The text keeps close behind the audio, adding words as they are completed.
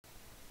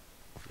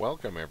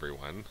Welcome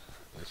everyone.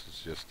 This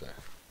is just a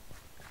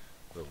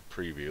little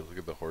preview. Look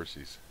at the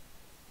horsies.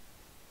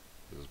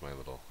 This is my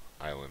little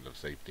island of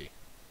safety.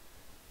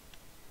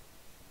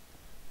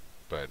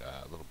 But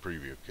a little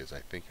preview because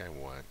I think I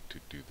want to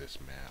do this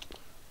map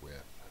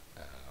with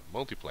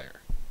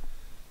multiplayer.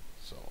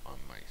 So on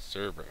my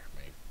server,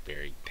 my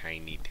very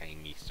tiny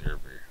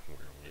server,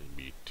 where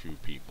maybe 2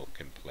 people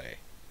can play.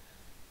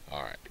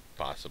 Alright,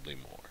 possibly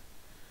more.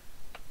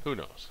 Who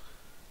knows?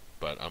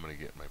 But I'm going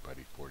to get my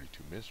buddy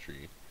 42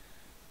 Mystery,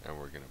 and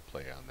we're going to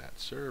play on that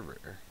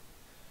server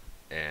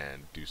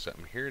and do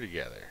something here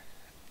together.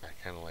 I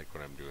kind of like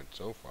what I'm doing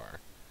so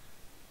far.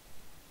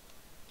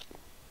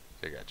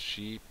 So I got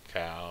sheep,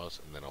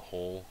 cows, and then a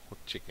whole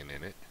chicken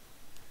in it.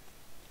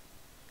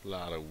 A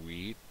lot of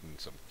wheat and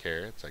some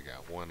carrots. I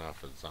got one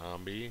off a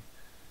zombie,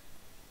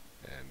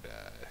 and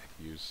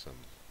use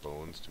some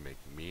bones to make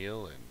a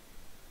meal and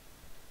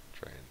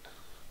try and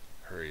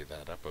hurry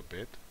that up a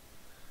bit.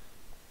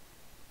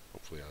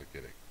 Hopefully I'll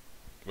get it.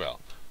 Well,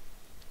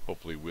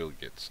 hopefully we'll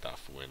get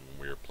stuff when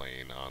we're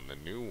playing on the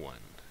new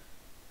one,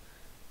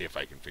 if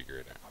I can figure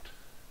it out,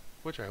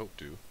 which I hope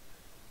to.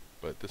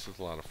 But this is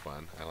a lot of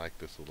fun. I like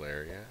this little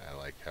area. I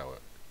like how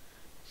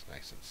it's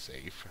nice and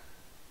safe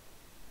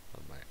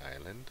on my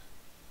island.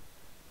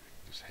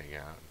 I can just hang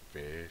out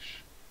and fish,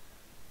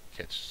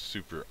 catch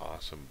super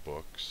awesome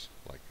books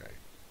like I'm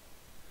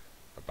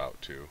about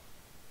to.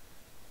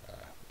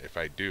 If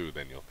I do,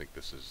 then you'll think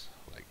this is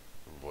like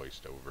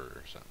voiced over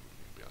or something.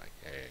 You'll be like,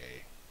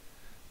 hey.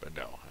 But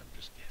no, I'm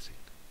just guessing.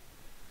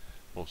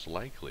 Most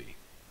likely,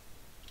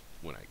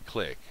 when I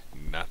click,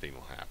 nothing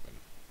will happen.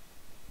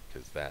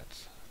 Because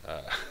that's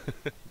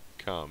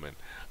common.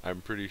 I'm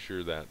pretty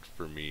sure that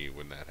for me,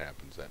 when that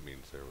happens, that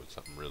means there was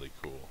something really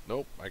cool.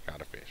 Nope, I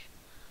caught a fish.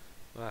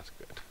 Well, that's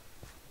good.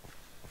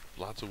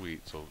 Lots of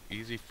wheat, so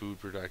easy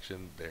food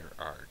production. There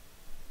are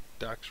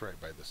ducks right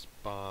by the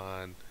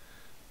spawn.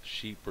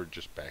 Sheep were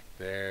just back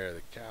there.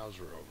 The cows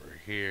were over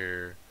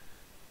here.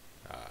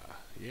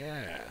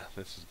 Yeah,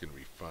 this is gonna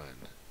be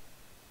fun.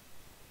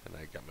 And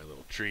I got my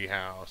little tree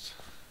house.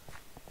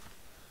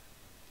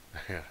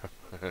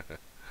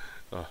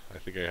 Oh, I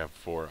think I have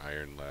 4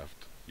 iron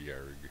left.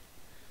 Yarg.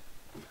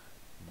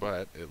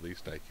 But at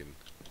least I can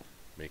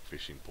make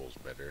fishing poles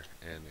better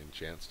and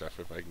enchant stuff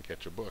if I can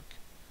catch a book.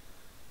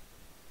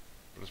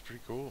 But it's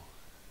pretty cool.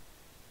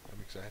 I'm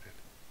excited.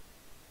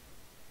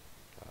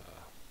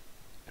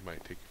 It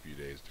might take a few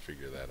days to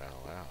figure that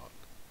all out.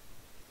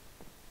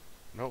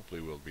 And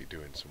hopefully we'll be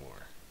doing some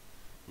more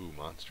Oooh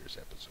Monsters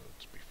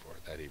episodes before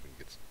that even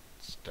gets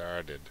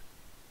started.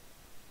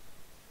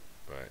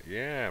 But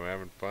yeah, I'm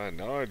having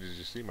fun. Oh, did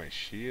you see my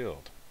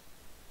shield?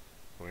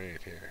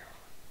 Wait here.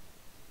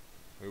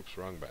 Oops,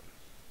 wrong button.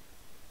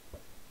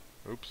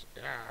 Oops.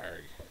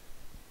 Yarg.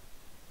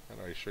 How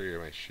do I show you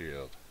my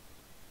shield?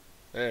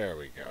 There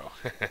we go.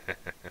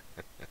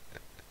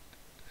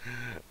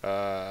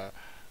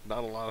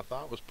 Not a lot of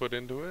thought was put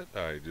into it.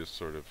 I just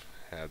sort of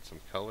had some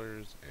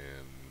colors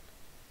and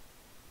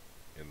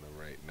in the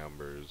right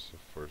numbers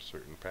for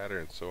certain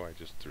patterns, so I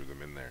just threw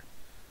them in there.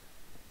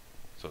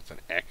 So it's an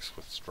X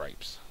with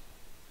stripes.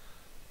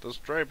 The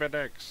striped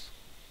X.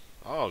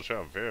 I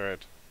shall fear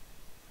it.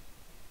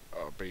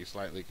 I'll be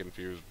slightly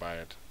confused by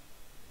it.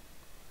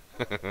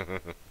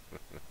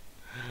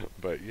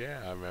 But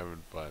yeah, I'm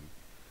having fun.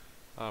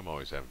 I'm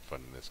always having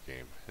fun in this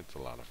game. It's a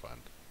lot of fun.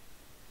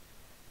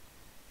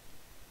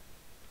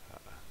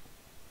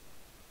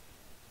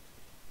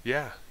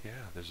 Yeah,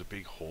 there's a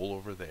big hole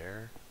over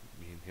there.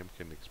 Me and him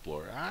can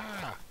explore.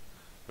 Ah!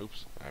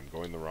 Oops, I'm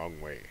going the wrong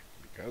way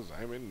because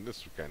I'm in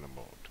this kind of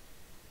mode.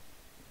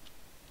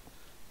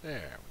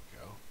 There we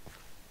go.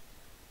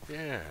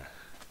 Yeah.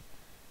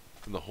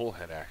 And the hole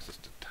had access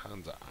to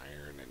tons of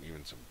iron and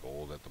even some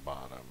gold at the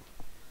bottom.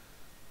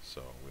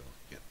 So we'll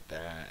get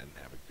that and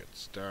have a good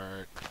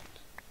start.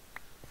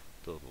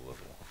 Build a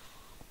little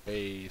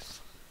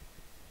base.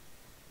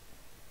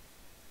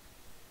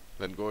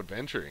 Then go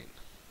adventuring.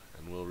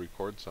 And we'll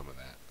record some of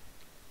that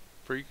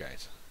for you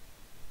guys.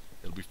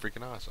 It'll be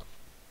freaking awesome.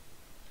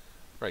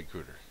 Right,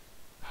 Cooter?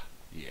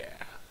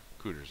 Yeah.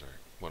 Cooters are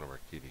one of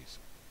our kitties.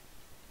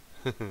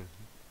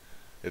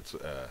 It's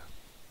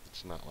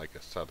not like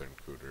a southern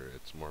cooter.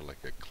 It's more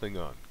like a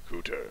Klingon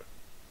cooter.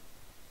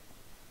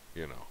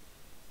 You know.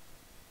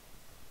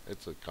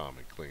 It's a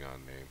common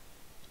Klingon name.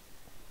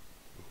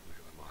 Ooh, look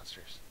at the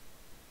monsters.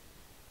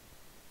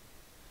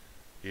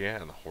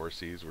 Yeah, and the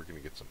horsies. We're going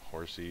to get some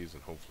horsies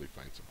and hopefully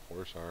find some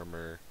horse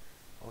armor.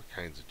 All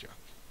kinds of junk.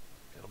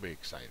 It'll be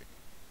exciting.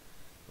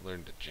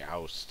 Learn to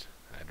joust.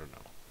 I don't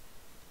know.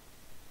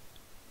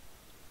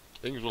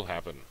 Things will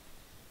happen.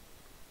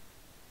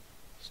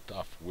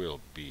 Stuff will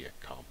be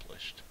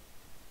accomplished.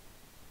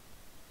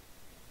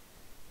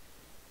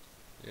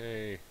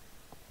 Yay.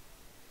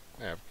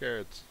 I have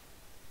carrots.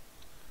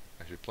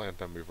 I should plant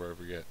them before I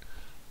forget.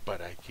 But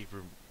I keep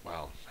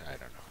well, I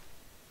don't know.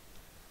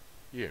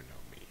 You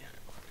know me,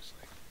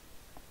 obviously.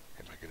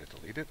 Am I going to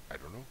delete it? I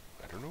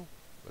don't know.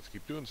 Let's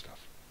keep doing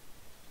stuff.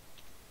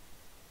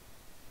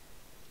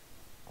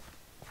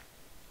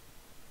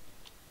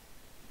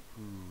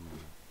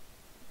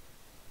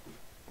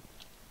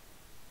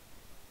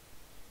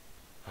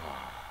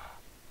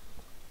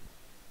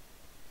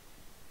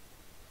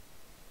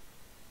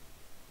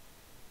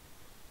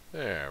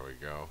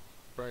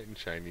 bright and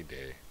shiny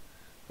day.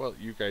 Well,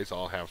 you guys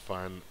all have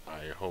fun.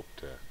 I hope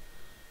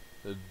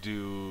to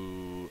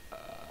do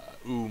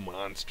Oooh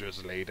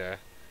Monsters later.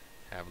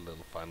 Have a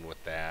little fun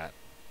with that.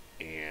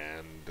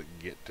 And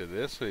get to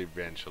this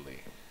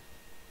eventually.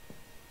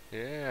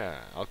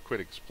 Yeah, I'll quit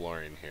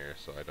exploring here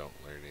so I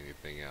don't learn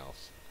anything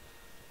else.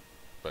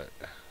 But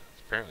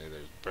apparently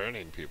there's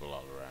burning people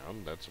all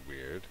around. That's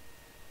weird.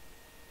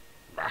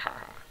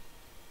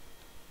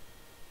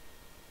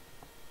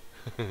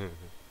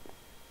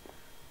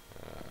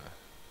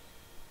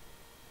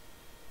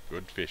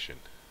 Good fishing.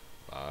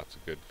 Lots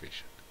of good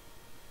fishing.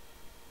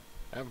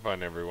 Have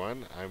fun,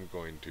 everyone. I'm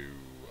going to,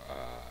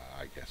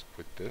 I guess,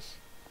 quit this.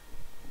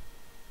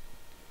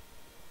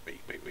 Wait.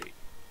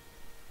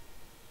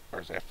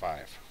 Where's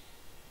F5?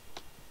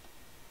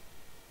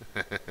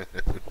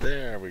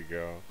 There we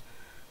go.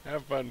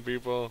 Have fun,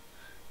 people.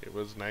 It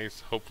was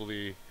nice,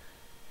 hopefully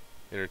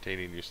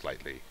entertaining you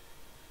slightly.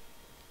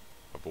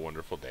 Have a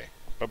wonderful day.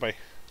 Bye-bye.